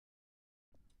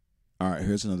All right,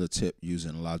 here's another tip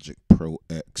using Logic Pro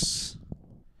X.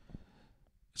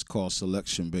 It's called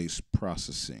selection-based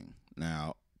processing.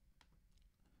 Now,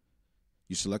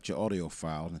 you select your audio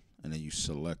file and then you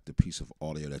select the piece of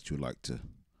audio that you would like to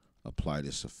apply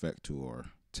this effect to or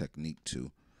technique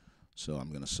to. So I'm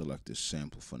going to select this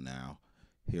sample for now.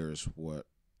 Here's what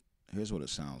it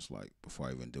sounds like before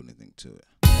I even do anything to it.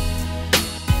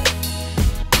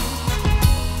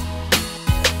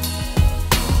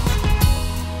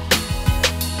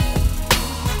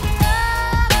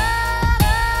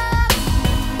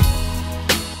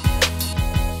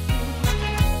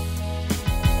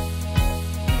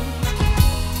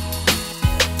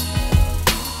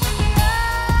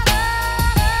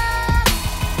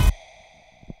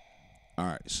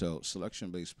 Alright, so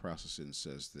selection-based processing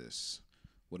says this.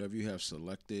 Whatever you have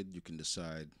selected, you can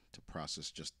decide to process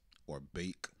just or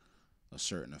bake a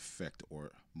certain effect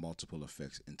or multiple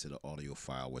effects into the audio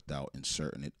file without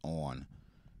inserting it on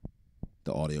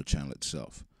the audio channel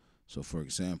itself. So for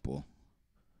example,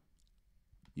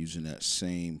 using that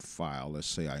same file, let's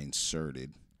say I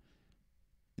inserted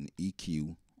an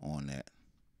EQ on that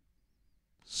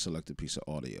selected piece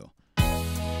of audio.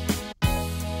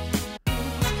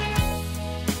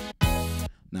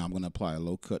 Now I'm going to apply a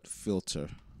low cut filter,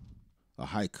 a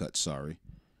high cut, sorry,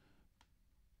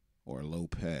 or a low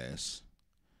pass.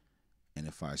 And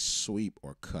if I sweep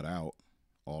or cut out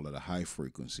all of the high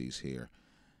frequencies here,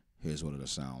 here's what it'll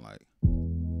sound like.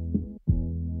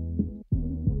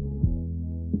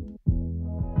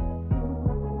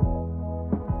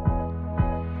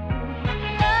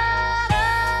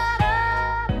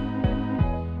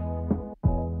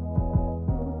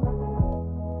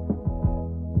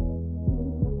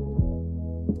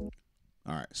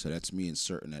 Alright, so that's me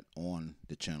inserting that on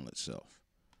the channel itself.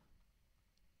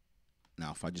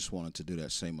 Now, if I just wanted to do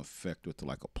that same effect with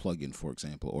like a plugin, for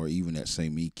example, or even that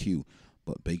same EQ,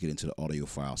 but bake it into the audio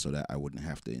file so that I wouldn't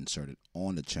have to insert it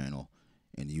on the channel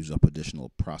and use up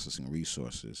additional processing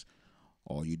resources,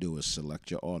 all you do is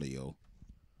select your audio,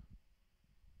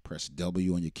 press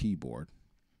W on your keyboard,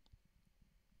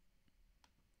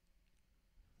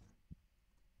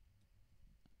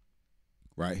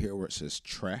 right here where it says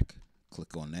track,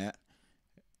 click on that,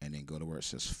 and then go to where it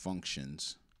says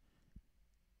functions,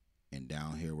 and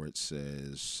down here where it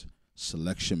says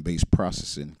selection-based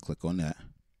processing, click on that.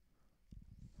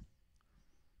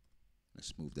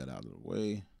 Let's move that out of the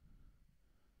way.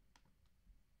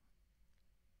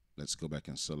 Let's go back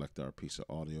and select our piece of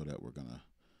audio that we're gonna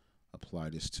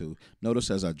apply this to.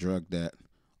 Notice as I drug that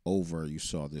over, you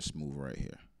saw this move right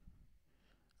here.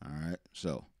 All right,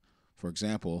 so for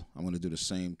example, I'm gonna do the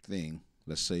same thing.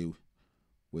 Let's say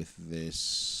with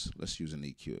this, let's use an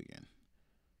EQ again.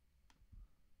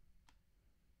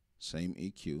 Same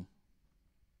EQ.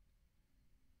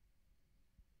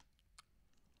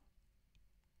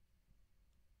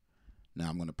 Now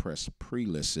I'm going to press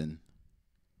pre-listen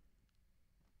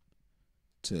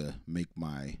to make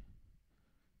my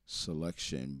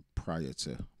selection prior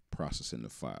to processing the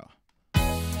file.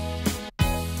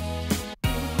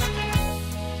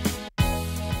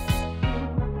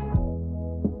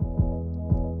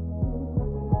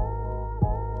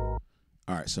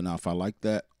 Alright, so now if I like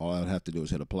that, all I have to do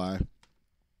is hit apply,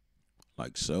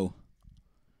 like so.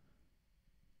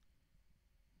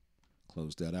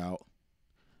 Close that out.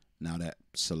 Now that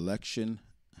selection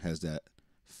has that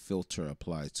filter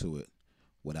applied to it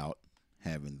without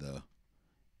having the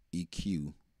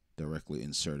EQ directly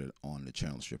inserted on the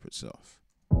channel strip itself.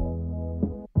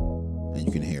 And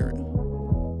you can hear it.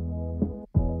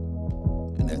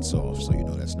 And that's off, so you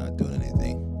know that's not doing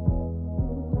anything.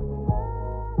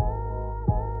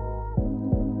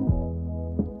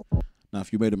 Now,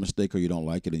 if you made a mistake or you don't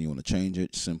like it and you want to change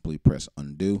it, simply press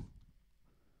undo.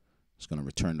 It's going to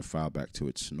return the file back to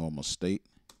its normal state.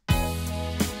 And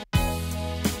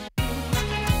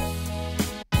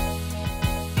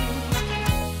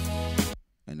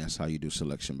that's how you do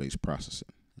selection-based processing.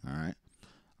 All right.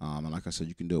 And like I said,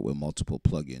 you can do it with multiple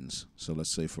plugins. So let's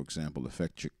say, for example,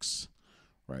 FireTracks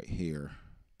right here.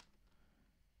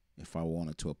 If I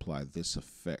wanted to apply this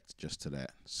effect just to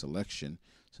that selection,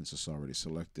 since it's already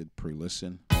selected,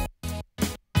 pre-listen.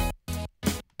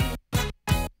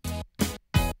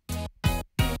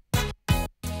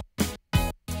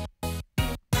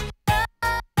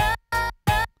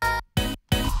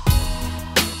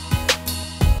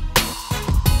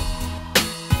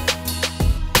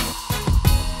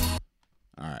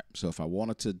 Alright, so if I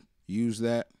wanted to use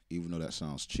that, even though that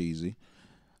sounds cheesy,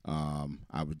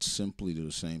 I would simply do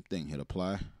the same thing, hit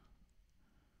apply.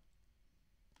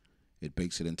 It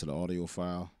bakes it into the audio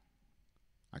file.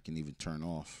 I can even turn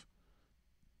off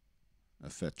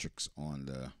FireTracks on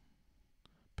the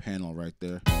panel right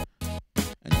there,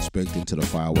 and it's baked into the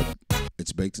file.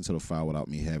 It's baked into the file without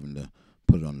me having to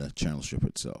put it on the channel strip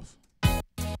itself.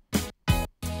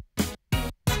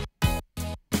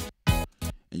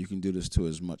 And you can do this to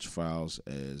as much files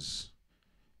as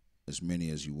many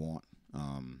as you want.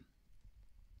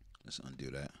 Let's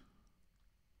undo that.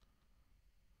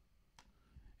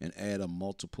 And add a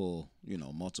multiple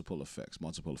effects.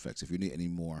 If you need any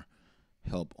more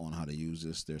help on how to use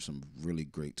this, there's some really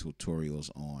great tutorials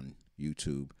on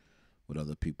YouTube with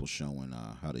other people showing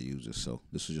how to use this. So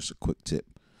this is just a quick tip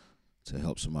to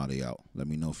help somebody out. Let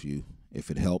me know if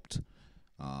it helped.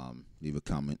 Leave a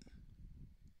comment,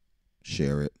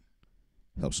 share it,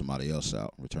 help somebody else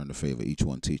out. Return the favor. Each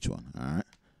one teach one. All right.